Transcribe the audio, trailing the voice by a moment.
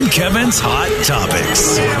Kevin's Hot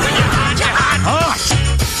Topics.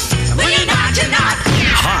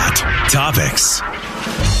 Hot Topics.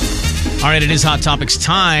 All right, it is Hot Topics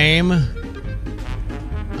time.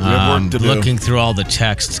 Looking through all the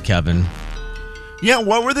texts, Kevin. Yeah,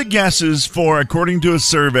 what were the guesses for, according to a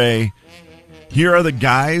survey, here are the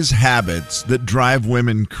guys' habits that drive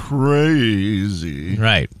women crazy.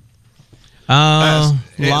 Right.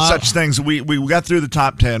 Such things. We got through the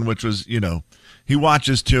top 10, which was, he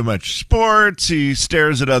watches too much sports. He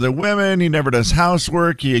stares at other women. He never does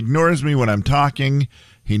housework. He ignores me when I'm talking.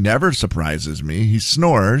 He never surprises me. He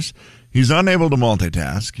snores. He's unable to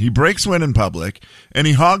multitask. He breaks wind in public, and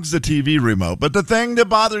he hogs the TV remote. But the thing that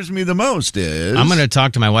bothers me the most is... I'm going to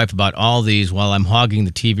talk to my wife about all these while I'm hogging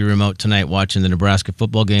the TV remote tonight watching the Nebraska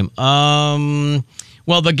football game.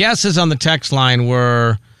 Well, the guesses on the text line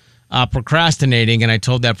were procrastinating, and I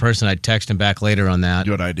told that person I'd text him back later on that.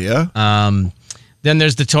 Good idea. Then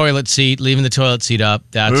there's the toilet seat, leaving the toilet seat up.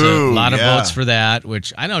 That's a lot of votes for that,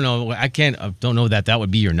 which I don't know. I don't know that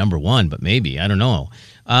would be your number one, but maybe. I don't know.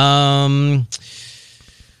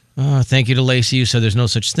 Thank you to Lacey, who said there's no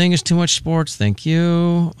such thing as too much sports. Thank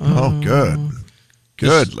you.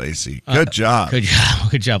 Good, Lacey. Good job.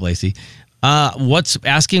 Good job, Lacey. What's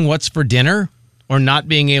for dinner or not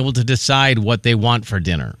being able to decide what they want for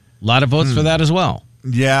dinner? A lot of votes for that as well.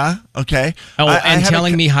 Yeah, okay. And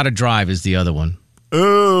telling me how to drive is the other one.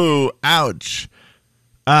 Ooh, ouch.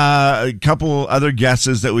 A couple other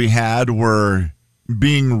guesses that we had were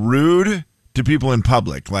being rude to people in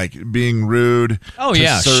public, like being rude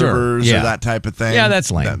to servers or that type of thing. Yeah, that's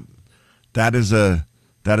lame. That is a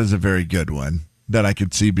very good one that I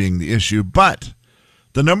could see being the issue. But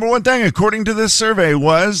the number one thing, according to this survey,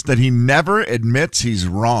 was that he never admits he's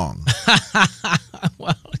wrong.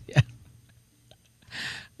 Well, yeah.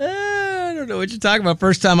 I don't know what you're talking about.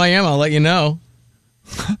 First time I am, I'll let you know.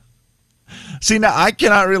 See, now I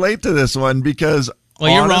cannot relate to this one because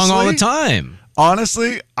you're wrong all the time.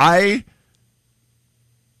 Honestly, I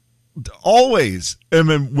always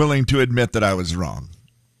am willing to admit that I was wrong,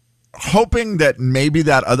 hoping that maybe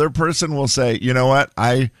that other person will say, you know what,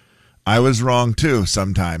 I was wrong too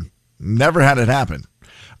sometime. Never had it happen.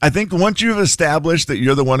 I think once you've established that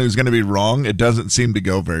you're the one who's going to be wrong, it doesn't seem to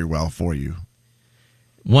go very well for you.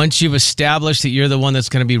 Once you've established that you're the one that's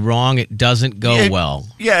going to be wrong, it doesn't go well.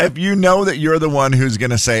 Yeah, if you know that you're the one who's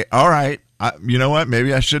going to say, all right, you know what,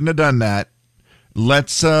 maybe I shouldn't have done that.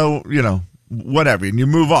 Let's, whatever, and you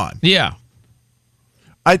move on. Yeah.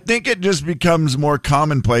 I think it just becomes more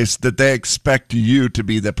commonplace that they expect you to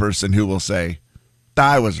be the person who will say,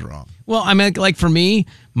 I was wrong. Well, I mean, like for me,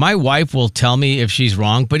 my wife will tell me if she's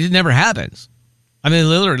wrong, but it never happens. I mean,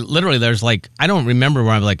 literally, there's I don't remember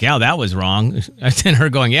where I'm like, yeah, that was wrong. And her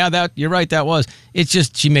going, yeah, you're right, that was. It's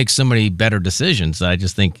just she makes so many better decisions that I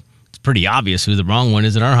just think it's pretty obvious who the wrong one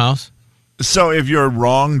is in our house. So if you're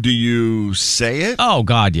wrong, do you say it? Oh,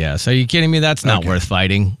 God, yes. Are you kidding me? That's not worth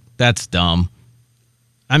fighting. That's dumb.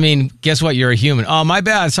 I mean, guess what? You're a human. Oh, my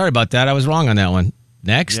bad. Sorry about that. I was wrong on that one.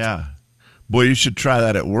 Next. Yeah. Boy, you should try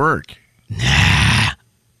that at work. Nah.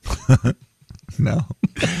 No.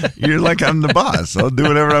 You're like, I'm the boss. I'll do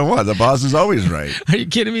whatever I want. The boss is always right. Are you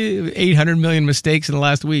kidding me? 800 million mistakes in the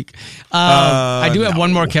last week. I do have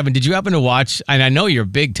one more, Kevin. Did you happen to watch, and I know you're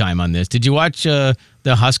big time on this, did you watch the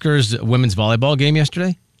Huskers women's volleyball game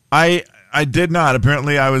yesterday? I did not.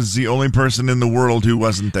 Apparently, I was the only person in the world who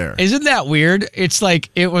wasn't there. Isn't that weird? It's like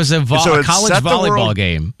it was a college volleyball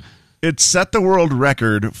game. It set the world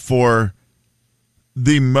record for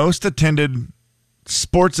the most attended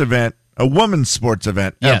sports event, a women's sports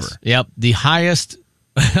event ever. Yep. The highest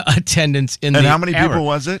attendance in And how many people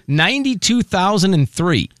was it?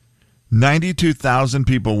 92,003. 92,000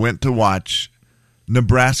 people went to watch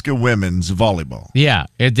Nebraska women's volleyball. Yeah.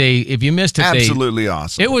 If you missed it, absolutely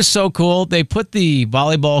awesome. It was so cool. They put the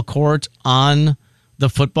volleyball court on the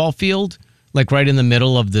football field, like right in the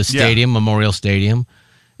middle of the stadium, Memorial Stadium.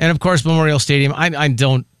 And of course, Memorial Stadium, I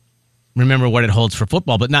don't remember what it holds for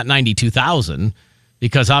football, but not 92,000,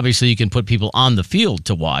 because obviously you can put people on the field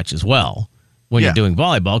to watch as well when you're doing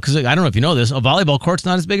volleyball. Because I don't know if you know this, a volleyball court's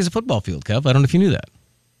not as big as a football field, Kev. I don't know if you knew that.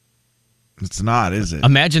 It's not, is it?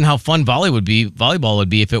 Imagine how fun volleyball would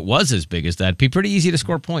be if it was as big as that. It'd be pretty easy to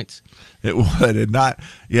score points. It would. Not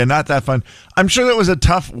that fun. I'm sure that was a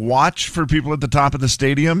tough watch for people at the top of the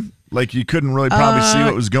stadium. Like, you couldn't really probably see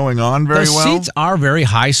what was going on very well. The seats are very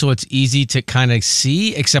high, so it's easy to kind of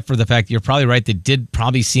see, except for the fact that you're probably right. They did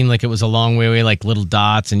probably seem like it was a long way away, like little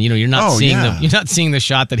dots, and you're not seeing the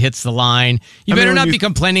shot that hits the line. You better not be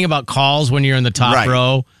complaining about calls when you're in the top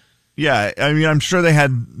row. Yeah, I mean, I'm sure they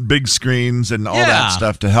had big screens and all that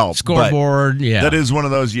stuff to help. Scoreboard, That is one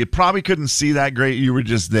of those, you probably couldn't see that great. You were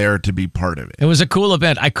just there to be part of it. It was a cool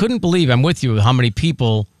event. I couldn't believe, I'm with you, how many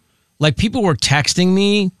people were texting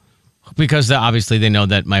me because obviously they know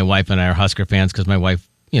that my wife and I are Husker fans because my wife,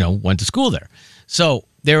 went to school there. So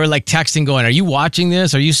they were like texting going, are you watching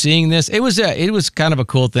this? Are you seeing this? It was kind of a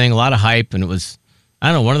cool thing, a lot of hype, and it was, I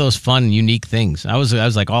don't know, one of those fun, unique things. I was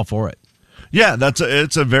like all for it. Yeah,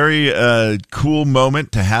 it's a very cool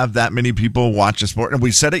moment to have that many people watch a sport. And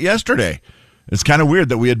we said it yesterday. It's kind of weird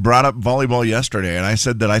that we had brought up volleyball yesterday, and I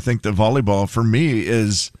said that I think that volleyball, for me,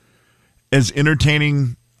 is as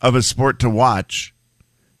entertaining of a sport to watch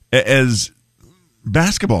as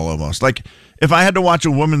basketball almost. Like, if I had to watch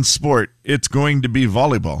a women's sport, it's going to be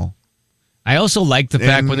volleyball. I also like the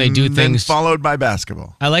fact when they do things followed by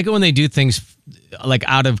basketball. I like it when they do things like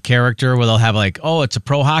out of character, where they'll have like, oh, it's a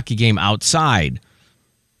pro hockey game outside,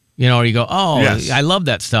 or you go, oh, yes. I love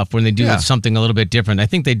that stuff when they do something a little bit different. I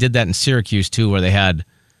think they did that in Syracuse too, where they had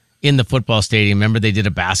in the football stadium. Remember, they did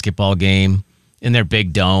a basketball game in their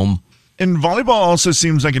big dome. And volleyball also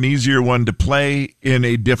seems like an easier one to play in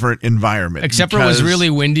a different environment. Except for it was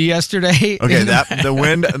really windy yesterday. Okay, the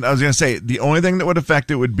wind. I was going to say the only thing that would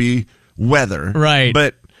affect it would be weather, right?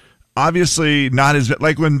 But obviously not as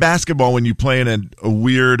like when basketball, when you play in a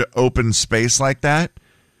weird open space like that,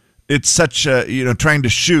 it's such a trying to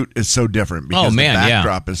shoot is so different because the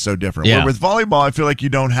backdrop is so different. Yeah. Where with volleyball, I feel like you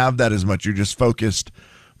don't have that as much. You're just focused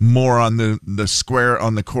more on the square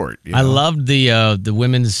on the court. I loved the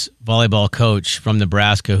women's volleyball coach from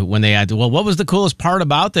Nebraska when they had, what was the coolest part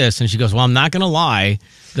about this? And she goes, well, I'm not going to lie.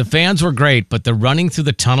 The fans were great, but the running through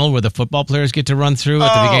the tunnel where the football players get to run through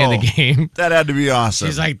at the beginning of the game. That had to be awesome.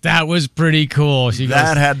 She's like, that was pretty cool. She goes,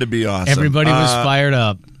 that had to be awesome. Everybody was fired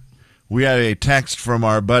up. We had a text from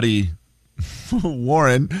our buddy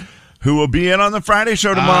Warren, who will be in on the Friday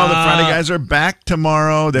show tomorrow. The Friday guys are back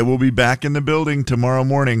tomorrow. They will be back in the building tomorrow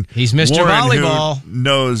morning. He's Mr. Warren, Volleyball. Who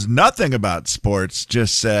knows nothing about sports,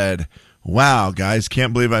 just said, wow, guys,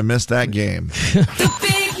 can't believe I missed that game. The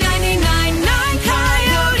big 99.9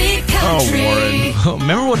 Coyote Country. Oh, Warren.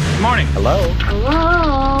 Remember what? Morning. Hello.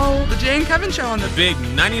 The Jay and Kevin Show on the big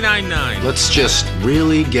 99.9. Let's just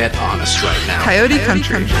really get honest right now. Coyote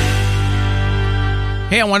Country.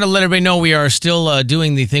 Hey, I want to let everybody know we are still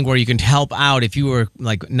doing the thing where you can help out if you were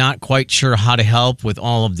like not quite sure how to help with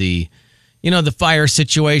all of the, the fire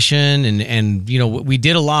situation and we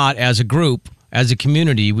did a lot as a group, as a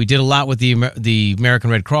community. We did a lot with the American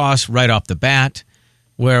Red Cross right off the bat,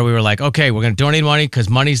 where we were like, okay, we're going to donate money because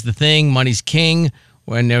money's the thing, money's king,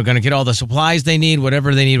 and they're going to get all the supplies they need,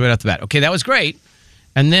 whatever they need right off the bat. Okay, that was great.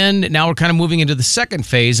 And then now we're kind of moving into the second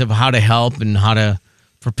phase of how to help and how to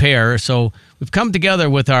prepare. So we've come together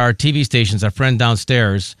with our TV stations, our friend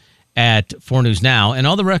downstairs at 4 News Now, and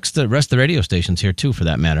all the rest of the radio stations here too, for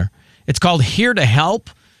that matter. It's called Here to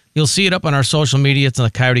Help. You'll see it up on our social media. It's on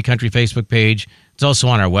the Coyote Country Facebook page. It's also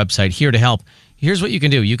on our website, Here to Help. Here's what you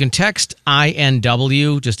can do. You can text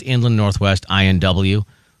INW, just Inland Northwest INW,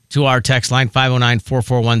 to our text line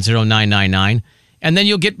 509-441-0999, and then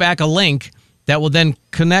you'll get back a link that will then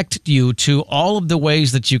connect you to all of the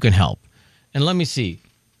ways that you can help. And let me see.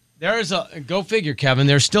 Go figure, Kevin,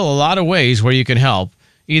 there's still a lot of ways where you can help,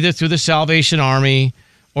 either through the Salvation Army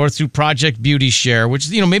or through Project Beauty Share,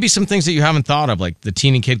 which, maybe some things that you haven't thought of, like the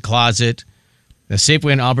Teen and Kid Closet. The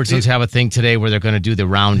Safeway and Albertsons have a thing today where they're going to do the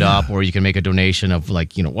roundup, or you can make a donation of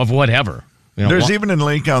of whatever. There's even a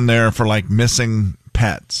link on there for like missing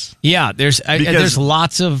pets. Yeah, there's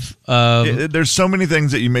lots of... there's so many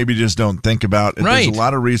things that you maybe just don't think about. Right. There's a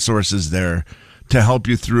lot of resources there to help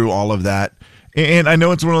you through all of that. And I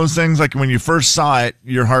know it's one of those things like when you first saw it,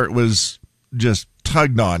 your heart was just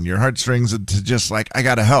tugged on, your heartstrings to just like, I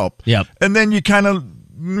got to help. Yep. And then you kind of,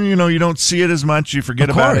 you don't see it as much. You forget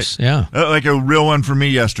about it. Yeah. Like a real one for me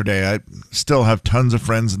yesterday. I still have tons of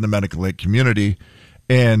friends in the medical aid community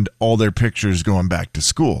and all their pictures going back to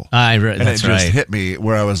school. And it just hit me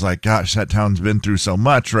where I was like, gosh, that town's been through so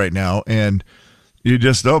much right now. And you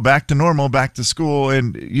just, back to normal, back to school.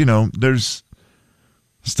 And, there's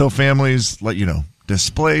still families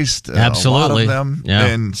displaced. Absolutely. A lot of them. Yeah.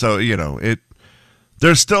 And so,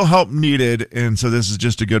 there's still help needed. And so this is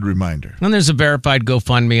just a good reminder. And there's a verified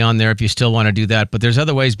GoFundMe on there if you still want to do that. But there's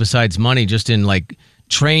other ways besides money, just in like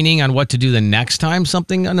training on what to do the next time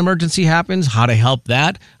an emergency happens, how to help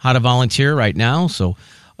that, how to volunteer right now. So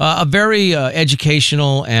a very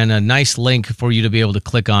educational and a nice link for you to be able to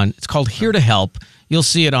click on. It's called Here to Help. You'll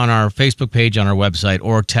see it on our Facebook page, on our website,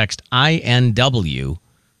 or text INW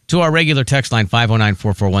to our regular text line,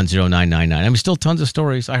 509-441-0999. I mean, still tons of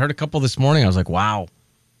stories. I heard a couple this morning. I was like, wow.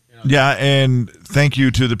 Yeah, and thank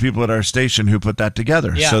you to the people at our station who put that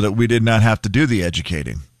together so that we did not have to do the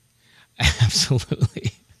educating.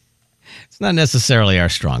 Absolutely. It's not necessarily our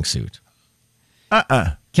strong suit.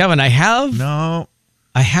 Kevin, I have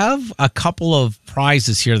a couple of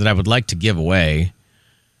prizes here that I would like to give away.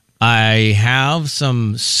 I have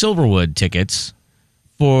some Silverwood tickets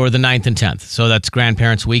for the 9th and 10th. So that's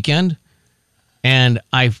Grandparents' Weekend. And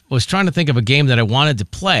I was trying to think of a game that I wanted to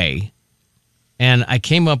play. And I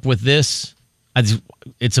came up with this.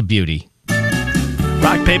 It's a beauty.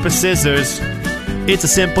 Rock, paper, scissors. It's a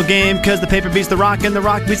simple game because the paper beats the rock and the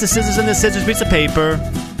rock beats the scissors and the scissors beats the paper.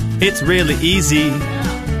 It's really easy.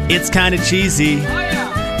 It's kind of cheesy.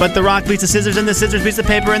 But the rock beats the scissors and the scissors beats the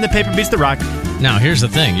paper and the paper beats the rock. Now, here's the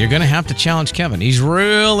thing. You're going to have to challenge Kevin. He's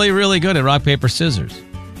really, really good at rock, paper, scissors.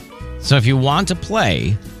 So if you want to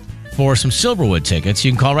play for some Silverwood tickets,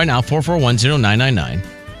 you can call right now, 441-0999.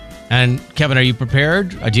 And Kevin, are you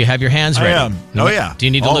prepared? Or do you have your hands ready? I am. Oh, yeah. Do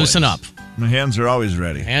you need to loosen up? My hands are always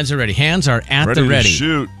ready. Hands are ready. Hands are at the ready. To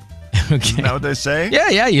shoot. Okay. Isn't that what they say?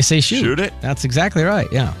 Yeah. You say shoot. Shoot it. That's exactly right.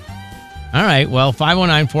 Yeah. All right. Well,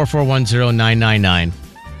 519-441-0999.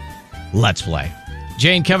 Let's play.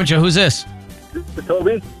 Jay and Kevin Show. Who's this?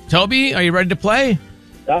 Toby. Toby, are you ready to play?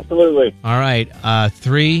 Absolutely. All right.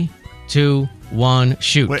 3, 2, 1,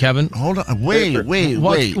 shoot. Wait, Kevin. Hold on. Wait.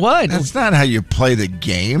 What? That's not how you play the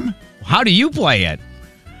game. How do you play it?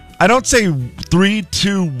 I don't say 3,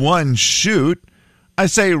 2, 1, shoot. I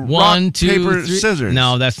say 1, 2, paper, 3. scissors.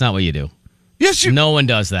 No, that's not what you do. Yes, you. No one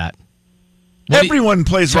does that. Everyone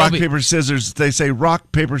plays rock, Toby, paper, scissors. They say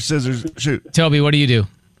rock, paper, scissors, shoot. Toby, what do you do?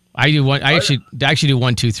 I do one. I actually do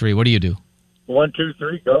 1, 2, 3. What do you do? 1, 2,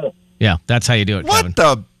 3, go. Yeah, that's how you do it, Kevin. What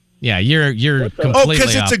the? Yeah, you're completely Oh,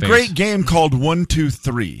 because it's off a base. great game called 1, 2,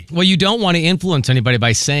 3. Well, you don't want to influence anybody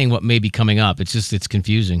by saying what may be coming up. It's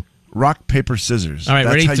confusing. Rock, paper, scissors. All right,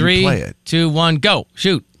 That's ready? how 3, you play it. 2, 1, go.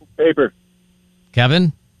 Shoot. Paper.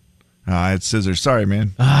 Kevin? It's scissors. Sorry,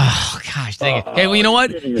 man. Oh, gosh, dang it. Hey, well, you know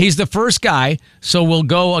what? He's the first guy, so we'll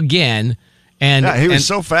go again. And Yeah, he was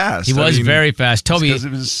so fast. He was very fast. Toby, because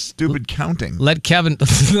of his stupid counting. let Kevin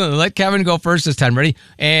go first this time. Ready?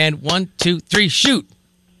 And 1, 2, 3, shoot.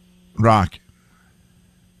 Rock.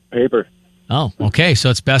 Paper. Oh, okay. So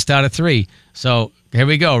it's best out of 3. So here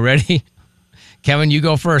we go. Ready? Kevin, you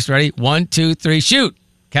go first. Ready? 1, 2, 3, shoot.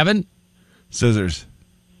 Kevin? Scissors.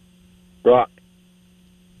 Rock.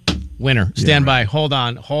 Winner. Stand by. Hold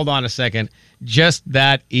on a second. Just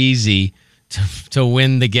that easy to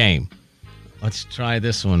win the game. Let's try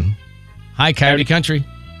this one. Hi, Coyote Country.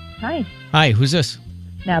 Hi. Hi, who's this?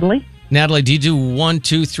 Natalie. Natalie, do you do 1,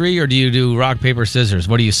 2, 3, or do you do rock, paper, scissors?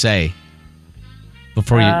 What do you say?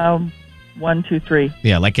 Before you 1, 2, 3.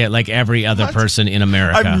 Yeah, like every other person in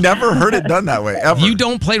America. I've never heard it done that way, ever. You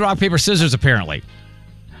don't play rock, paper, scissors, apparently.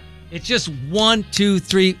 It's just 1, 2,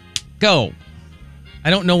 3, go. I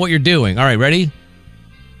don't know what you're doing. All right, ready?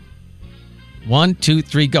 1, 2,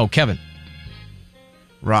 3, go. Kevin.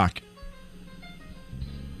 Rock.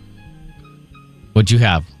 What'd you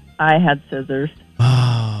have? I had scissors.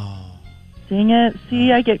 Oh. Dang it.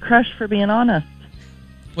 See, I get crushed for being honest.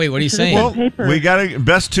 Wait, what are you saying? Well, paper. We got a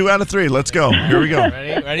best 2 out of 3. Let's go. Here we go.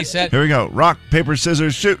 Ready, set. Here we go. Rock, paper,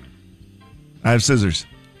 scissors, shoot. I have scissors.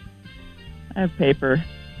 I have paper.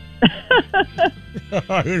 You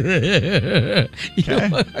are the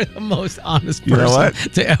most honest person You know what?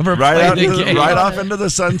 to ever play the game. Right off into the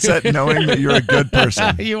sunset knowing that you're a good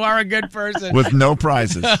person. You are a good person. With no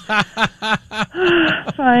prizes.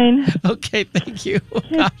 Fine. Okay, thank you.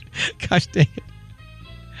 Gosh dang it.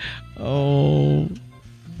 Oh.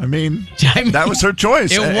 I mean, that was her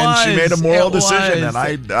choice. It and was. she made a moral decision, was.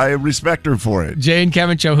 and I respect her for it. Jay and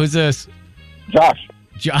Kevin Show, who's this? Josh.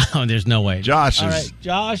 Oh, there's no way. Josh All is right,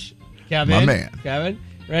 Josh, Kevin. my man. Kevin,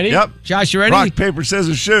 ready? Yep. Josh, you ready? Rock, paper,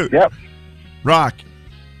 scissors, shoot. Yep. Rock.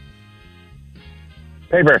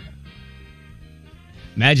 Paper.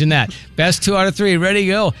 Imagine that. Best 2 out of 3. Ready,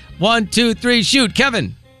 go. 1, 2, 3, shoot.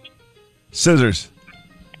 Kevin. Scissors.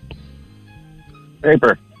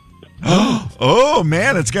 Paper. Oh,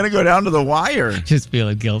 man, it's going to go down to the wire. Just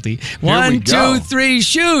feeling guilty. we 1, go. 2, 3,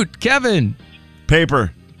 shoot. Kevin.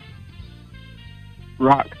 Paper.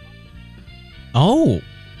 Rock. Oh,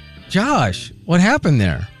 Josh, what happened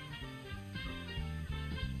there?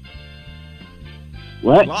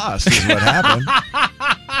 What? Lost is what happened.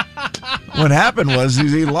 What happened was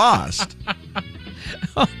he lost.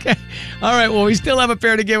 Okay. All right. Well, we still have a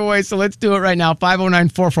pair to give away, so let's do it right now.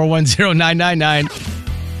 509-441-0999.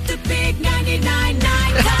 The big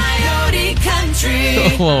 99.9 Coyote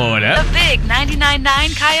Country. What up? The big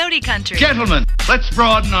 99.9 Coyote Country. Gentlemen, let's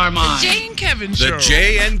broaden our minds. Jay and Kevin The Show.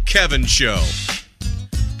 Jay and Kevin Show.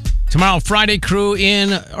 Tomorrow, Friday crew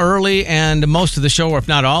in early and most of the show, or if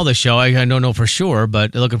not all the show. I don't know for sure,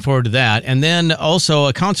 but looking forward to that. And then also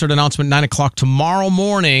a concert announcement 9 o'clock tomorrow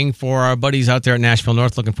morning for our buddies out there at Nashville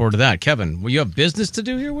North. Looking forward to that. Kevin, will you have business to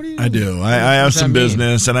do here? What do you? I do. I have some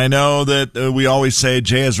business, and I know that we always say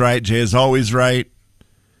Jay is right. Jay is always right.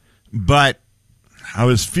 But I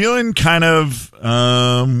was feeling kind of,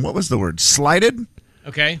 what was the word? Slighted?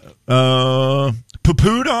 Okay.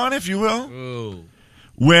 Poo-pooed on, if you will. Ooh.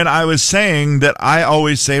 When I was saying that I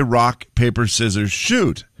always say rock, paper, scissors,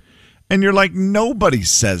 shoot. And you're like, nobody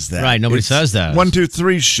says that. Right, nobody says that. 1, 2,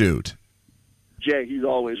 3, shoot. Jay, he's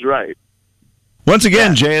always right. Once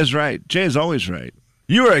again, Jay is right. Jay is always right.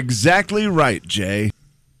 You are exactly right, Jay.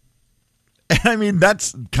 I mean,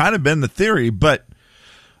 that's kind of been the theory, but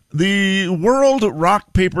the World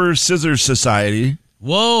Rock, Paper, Scissors Society...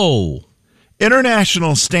 Whoa!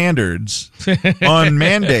 International standards on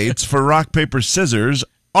mandates for rock, paper, scissors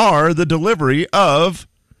are the delivery of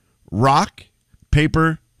rock,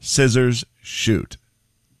 paper, scissors, shoot.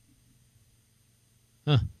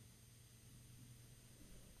 Huh.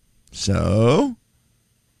 So,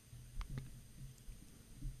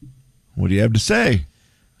 what do you have to say?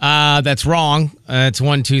 That's wrong. It's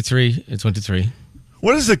 1, 2, 3. It's 1, 2, 3.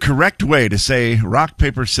 What is the correct way to say rock,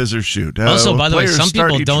 paper, scissors, shoot? Also, by the way, Players some start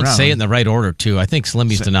people each don't round. say it in the right order, too. I think Slim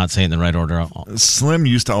used to not say it in the right order. Slim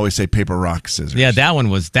used to always say paper, rock, scissors. Yeah,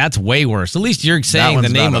 that's way worse. At least you're saying the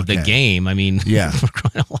one's name not of the okay. game. I mean, Yeah.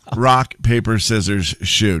 Rock, paper, scissors,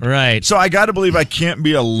 shoot. Right. So I got to believe I can't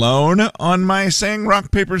be alone on my saying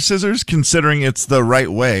rock, paper, scissors, considering it's the right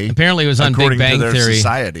way. Apparently it was on Big according Bang to their Theory.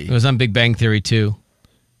 society. It was on Big Bang Theory, too.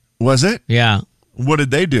 Was it? Yeah. What did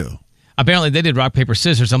they do? Apparently they did rock, paper,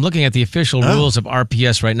 scissors. I'm looking at the official rules of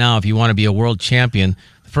RPS right now. If you want to be a world champion,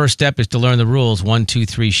 the first step is to learn the rules. 1, 2,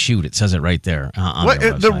 3, shoot. It says it right there on What?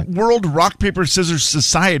 their The website. World Rock, Paper, Scissors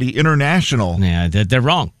Society International. Yeah, they're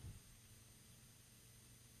wrong.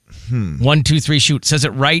 1, 2, 3, shoot. It says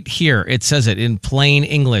it right here. It says it in plain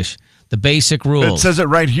English. The basic rules. It says it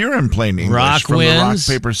right here in plain English Rock from wins.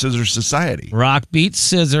 the Rock, Paper, Scissors Society. Rock beats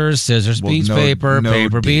scissors. Scissors Well, beats no- paper. no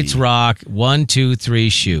Paper D. beats rock. 1, 2, 3,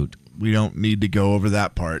 shoot. We don't need to go over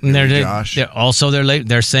that part, And do we, Josh.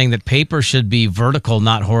 they're saying that paper should be vertical,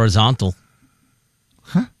 not horizontal.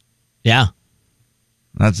 Huh? Yeah.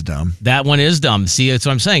 That's dumb. That one is dumb. See, that's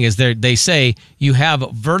what I'm saying. Is they say you have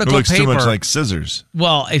It vertical looks paper. too much like scissors.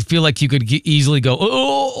 Well, I feel like you could easily go,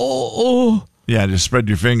 oh. Yeah, just spread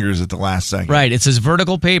your fingers at the last second. Right. It says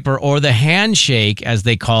vertical paper or the handshake, as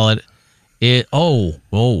they call it.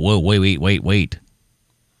 Wait.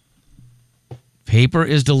 Paper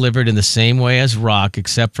is delivered in the same way as rock,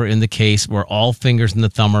 except for in the case where all fingers and the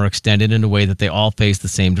thumb are extended in a way that they all face the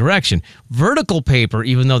same direction. Vertical paper,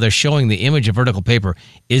 even though they're showing the image of vertical paper,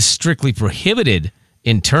 is strictly prohibited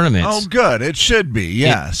in tournaments. Oh, good. It should be,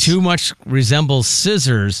 yes. It too much resembles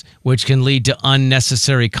scissors, which can lead to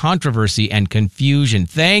unnecessary controversy and confusion.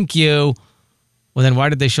 Thank you. Well, then why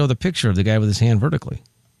did they show the picture of the guy with his hand vertically?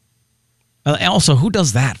 Also, who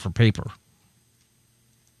does that for paper?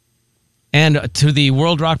 And to the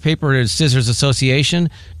World Rock, Paper, and Scissors Association,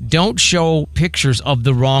 don't show pictures of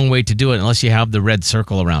the wrong way to do it unless you have the red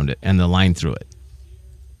circle around it and the line through it.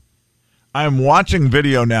 I'm watching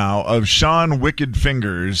video now of Sean Wicked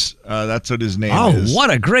Fingers. That's what his name is. Oh, what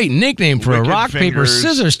a great nickname for Wicked a rock, paper, Fingers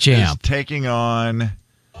scissors champ. is taking on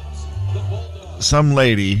some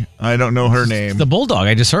lady. I don't know her name. The Bulldog.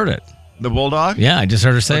 I just heard it. The Bulldog? Yeah, I just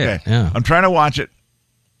heard her say it. Yeah. I'm trying to watch it.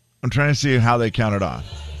 I'm trying to see how they count it off.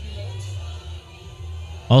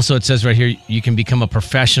 Also, it says right here, you can become a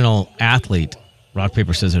professional athlete, rock,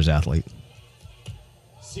 paper, scissors athlete.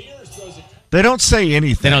 They don't say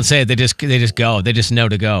anything. They don't say it. They just go. They just know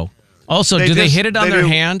to go. Also, do they hit it on their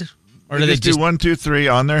hand? Or do they just do 1, 2, 3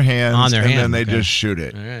 on their hands, on their and hand, then they okay. just shoot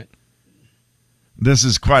it. All right. This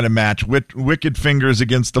is quite a match. Wicked Fingers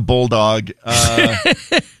against the Bulldog.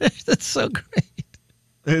 That's so great.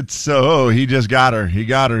 It's so, he just got her. He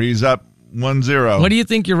got her. He's up 1-0. What do you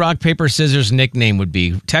think your rock, paper, scissors nickname would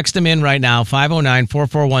be? Text them in right now,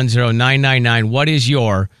 509-4410-999. What is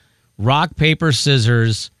your rock, paper,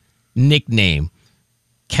 scissors nickname?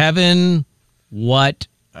 Kevin, what,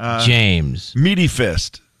 James? Meaty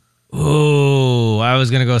Fist. Ooh, I was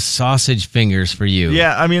going to go sausage fingers for you.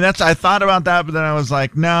 Yeah, I mean, I thought about that, but then I was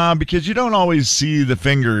like, nah, because you don't always see the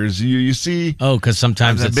fingers. You see... Oh, because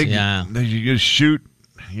sometimes it's, big, yeah. You just shoot,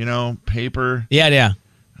 paper. Yeah.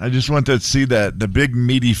 I just want to see the big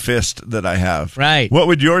meaty fist that I have. Right. What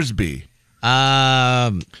would yours be?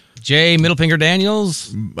 Jay Middle Finger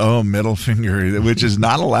Daniels? Oh, middle finger, which is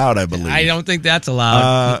not allowed, I believe. I don't think that's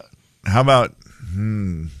allowed. How about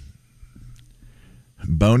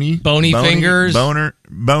Bony fingers. Boner.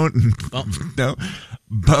 Bone. No.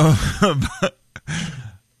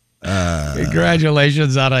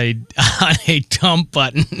 Congratulations on a dump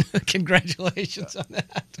button. Congratulations on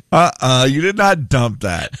that. You did not dump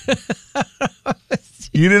that.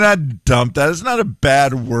 You did not dump that. It's not a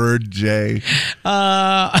bad word, Jay.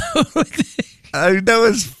 That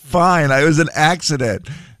was fine. It was an accident.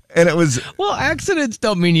 And it was... Well, accidents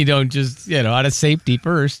don't mean you don't just, out of safety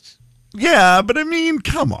first. Yeah, but I mean,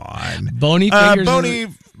 come on. Bony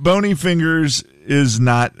fingers. Bony fingers is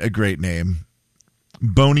not a great name.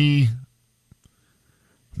 Bony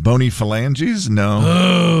phalanges?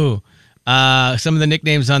 No. Oh. Some of the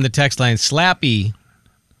nicknames on the text line. Slappy.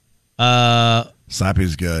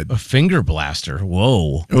 Slappy's good. A finger blaster.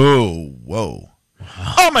 Whoa. Oh, whoa.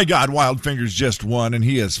 Oh, my God. Wild Fingers just won, and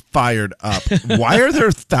he is fired up. Why are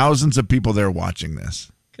there thousands of people there watching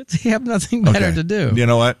this? Because they have nothing better to do. You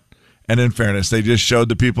know what? And in fairness, they just showed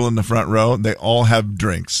the people in the front row. They all have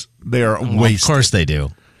drinks. They are wasted. Of course they do.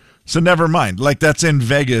 So never mind. Like that's in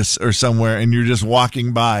Vegas or somewhere, and you're just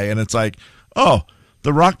walking by, and it's like, oh,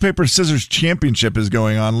 the rock, paper, scissors championship is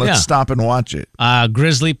going on. Let's stop and watch it.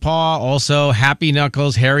 Grizzly Paw, also Happy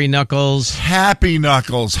Knuckles, Hairy Knuckles. Happy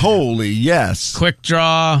Knuckles. Holy yes. Quick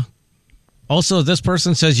Draw. Also, this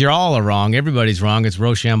person says you're all wrong. Everybody's wrong. It's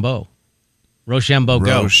Rochambeau. Rochambeau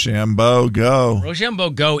Go. Rochambeau Go. Rochambeau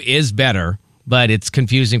Go is better, but it's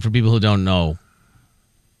confusing for people who don't know.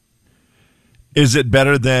 Is it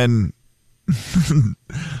better than...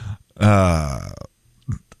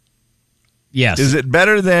 Yes. Is it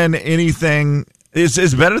better than anything?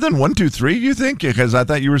 Is better than 1, 2, 3? You think? Because I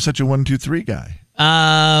thought you were such a 1, 2, 3 guy.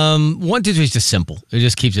 1, 2, 3 is just simple. It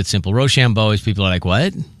just keeps it simple. Rochambeau is people are like,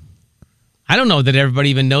 what? I don't know that everybody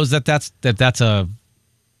even knows that's a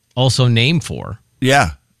also name for.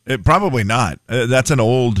 Yeah, probably not. That's an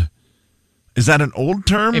old. Is that an old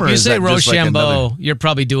term? If or you is say that just Rochambeau, like you're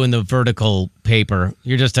probably doing the vertical paper.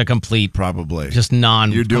 You're just a complete, probably just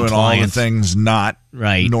non. You're doing all the things not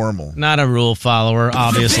right, normal. Not a rule follower,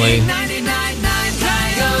 obviously. The big 99.9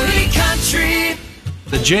 Coyote Country.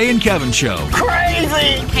 The Jay and Kevin Show.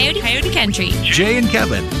 Crazy! Coyote Country. Jay and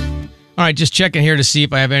Kevin. All right, just checking here to see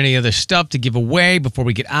if I have any other stuff to give away before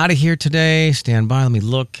we get out of here today. Stand by. Let me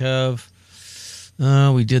look, Kev.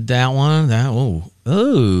 We did that one.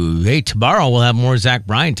 Hey, tomorrow we'll have more Zach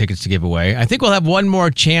Bryan tickets to give away. I think we'll have one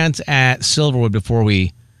more chance at Silverwood before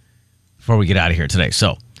we get out of here today.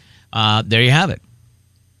 So there you have it.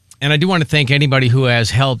 And I do want to thank anybody who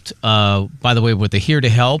has helped, by the way, with the Here to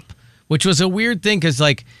Help, which was a weird thing because,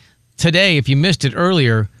 like, today, if you missed it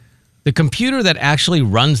earlier, the computer that actually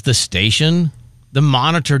runs the station, the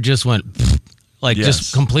monitor just went...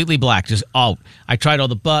 just completely black, just out. I tried all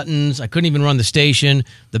the buttons. I couldn't even run the station.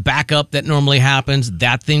 The backup that normally happens,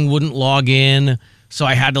 that thing wouldn't log in. So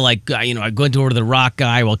I had to I went over to the rock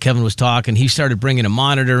guy while Kevin was talking. He started bringing a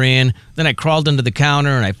monitor in. Then I crawled under the counter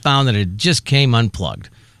and I found that it just came unplugged.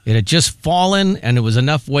 It had just fallen and it was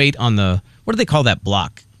enough weight on the, what do they call that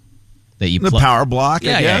block? That you the power block,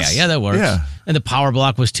 I guess. Yeah, that works. Yeah. And the power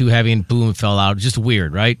block was too heavy and boom, it fell out. Just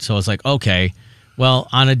weird, right? So it's like, okay. Well,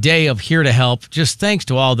 on a day of Here to Help, just thanks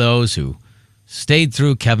to all those who stayed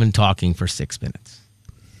through Kevin talking for 6 minutes.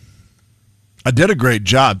 I did a great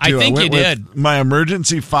job, too. I think went you did. With my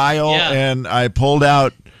emergency file, and I pulled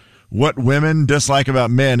out what women dislike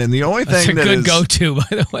about men. And the only thing That's a good go-to, by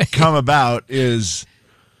the way, come about is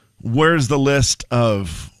where's the list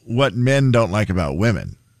of what men don't like about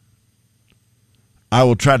women? I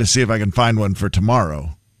will try to see if I can find one for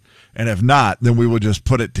tomorrow. And if not, then we will just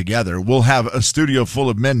put it together. We'll have a studio full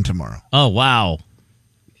of men tomorrow. Oh, wow.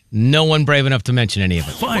 No one brave enough to mention any of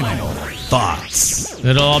it. Final thoughts.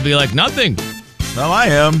 It'll all be like nothing. Well, I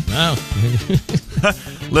am. Oh.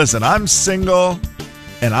 Listen, I'm single,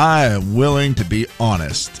 and I am willing to be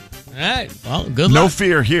honest. All right. Well, good luck. No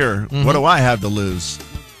fear here. Mm-hmm. What do I have to lose?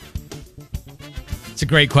 It's a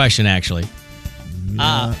great question, actually.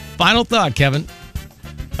 Yeah. Final thought, Kevin.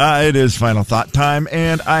 It is final thought time,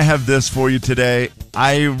 and I have this for you today.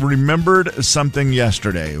 I remembered something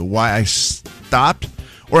yesterday, why I stopped,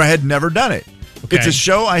 or I had never done it. Okay. It's a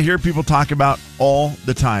show I hear people talk about all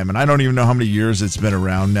the time, and I don't even know how many years it's been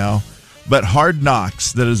around now, but Hard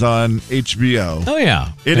Knocks that is on HBO. Oh,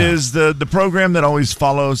 yeah. It is the program that always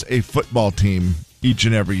follows a football team each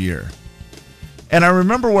and every year. And I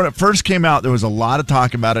remember when it first came out, there was a lot of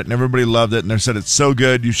talk about it, and everybody loved it, and they said, it's so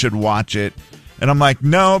good, you should watch it. And I'm like,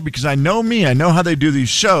 no, because I know me. I know how they do these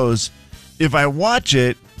shows. If I watch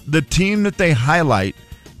it, the team that they highlight,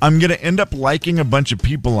 I'm going to end up liking a bunch of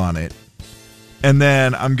people on it. And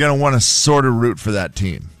then I'm going to want to sort of root for that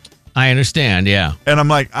team. I understand, yeah. And I'm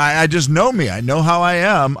like, I just know me. I know how I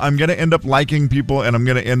am. I'm going to end up liking people, and I'm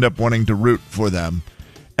going to end up wanting to root for them.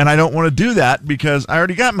 And I don't want to do that because I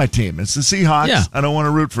already got my team. It's the Seahawks. Yeah. I don't want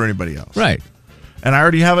to root for anybody else. Right. And I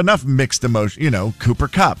already have enough mixed emotion. You know, Cooper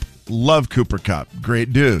Kupp. Love Cooper Kupp.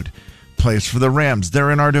 Great dude. Plays for the Rams.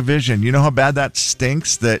 They're in our division. You know how bad that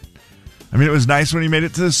stinks? It was nice when he made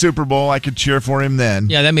it to the Super Bowl. I could cheer for him then.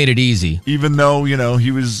 Yeah, that made it easy. Even though,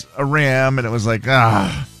 he was a Ram, and it was like,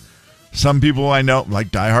 some people I know, like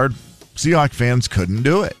diehard Seahawks fans, couldn't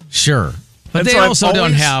do it. Sure. But And they so also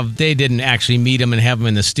I've they didn't actually meet him and have him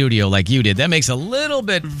in the studio like you did. That makes a little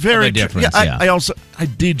bit of a difference. Yeah, I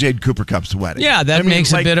DJ'd Cooper Kupp's wedding. Yeah, that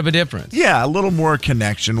makes a bit of a difference. Yeah, a little more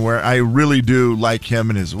connection where I really do like him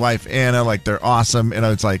and his wife, Anna. Like, they're awesome. And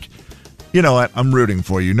it's like, you know what? I'm rooting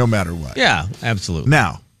for you no matter what. Yeah, absolutely.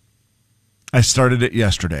 Now, I started it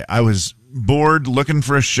yesterday. I was bored looking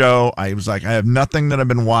for a show. I was like, I have nothing that I've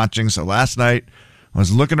been watching. So last night, I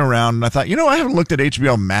was looking around, and I thought, I haven't looked at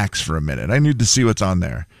HBO Max for a minute. I need to see what's on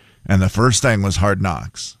there. And the first thing was Hard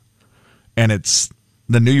Knocks. And it's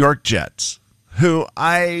the New York Jets, who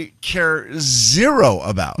I care zero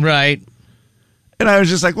about. Right. And I was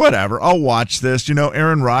just like, whatever, I'll watch this.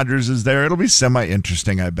 Aaron Rodgers is there. It'll be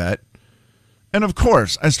semi-interesting, I bet. And, of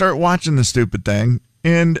course, I start watching the stupid thing,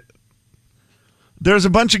 and there's a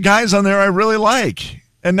bunch of guys on there I really like.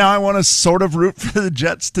 And now I want to sort of root for the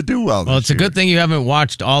Jets to do well. Well, it's a good thing you haven't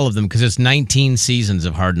watched all of them because it's 19 seasons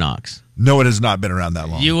of Hard Knocks. No, it has not been around that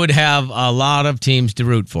long. You would have a lot of teams to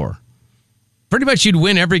root for. Pretty much you'd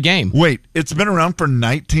win every game. Wait, it's been around for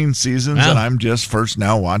 19 seasons and I'm just first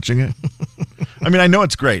now watching it? I know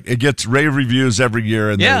it's great. It gets rave reviews every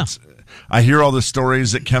year. And I hear all the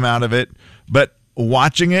stories that come out of it. But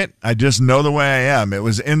watching it, I just know the way I am. It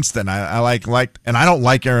was instant. I liked, and I don't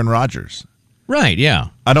like Aaron Rodgers. Right, yeah.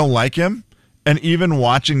 I don't like him. And even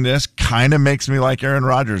watching this kind of makes me like Aaron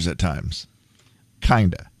Rodgers at times.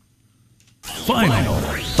 Kind of. Final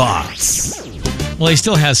thoughts. Well, he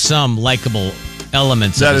still has some likable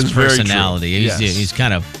elements of his personality. He's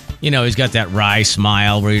kind of, he's got that wry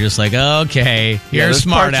smile where you're just like, okay, you're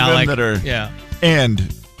smart, Alec.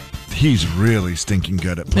 And he's really stinking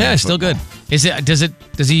good at playing still football. good.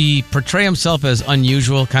 Does he portray himself as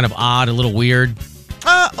unusual, kind of odd, a little weird?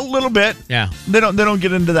 A little bit. Yeah. They don't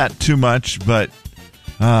get into that too much, but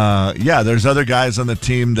there's other guys on the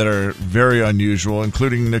team that are very unusual,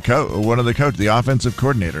 including one of the coach, the offensive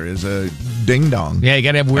coordinator is a ding dong. Yeah, you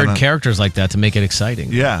got to have weird characters like that to make it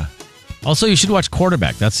exciting. Yeah. Also, you should watch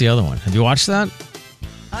Quarterback. That's the other one. Have you watched that?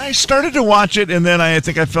 I started to watch it, and then I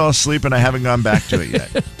think I fell asleep, and I haven't gone back to it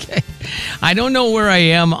yet. Okay. I don't know where I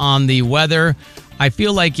am on the weather. I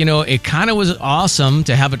feel like, it kind of was awesome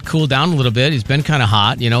to have it cool down a little bit. It's been kind of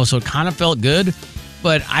hot, so it kind of felt good.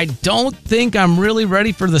 But I don't think I'm really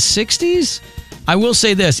ready for the 60s. I will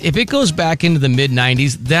say this. If it goes back into the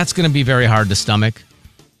mid-90s, that's going to be very hard to stomach.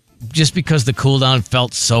 Just because the cool down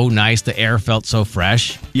felt so nice. The air felt so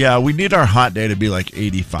fresh. Yeah, we need our hot day to be like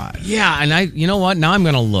 85. Yeah, and you know what? Now I'm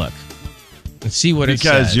going to look and see what it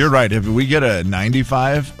says. Because you're right. If we get a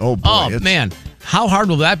 95, oh boy. Oh, man. How hard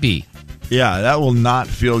will that be? Yeah, that will not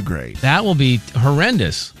feel great. That will be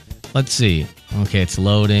horrendous. Let's see. Okay, it's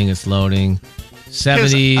loading.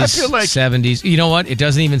 70s, I feel like 70s. You know what? It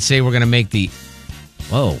doesn't even say we're going to make the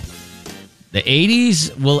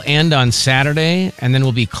 80s will end on Saturday, and then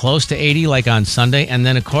we'll be close to 80 like on Sunday. And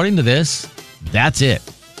then according to this, that's it.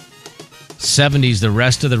 70s the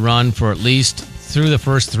rest of the run for at least through the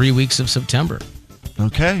first 3 weeks of September.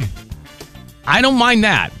 Okay. I don't mind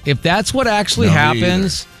that. If that's what actually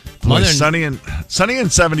happens... Boy, sunny and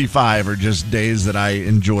 75 are just days that I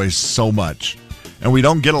enjoy so much. And we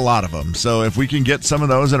don't get a lot of them. So if we can get some of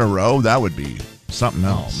those in a row, that would be something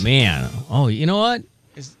else. Oh, man. Oh, you know what?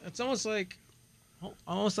 It's almost like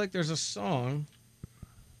there's a song.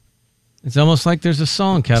 It's almost like there's a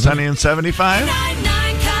song, Kevin. Sunny and 75?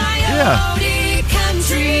 Yeah.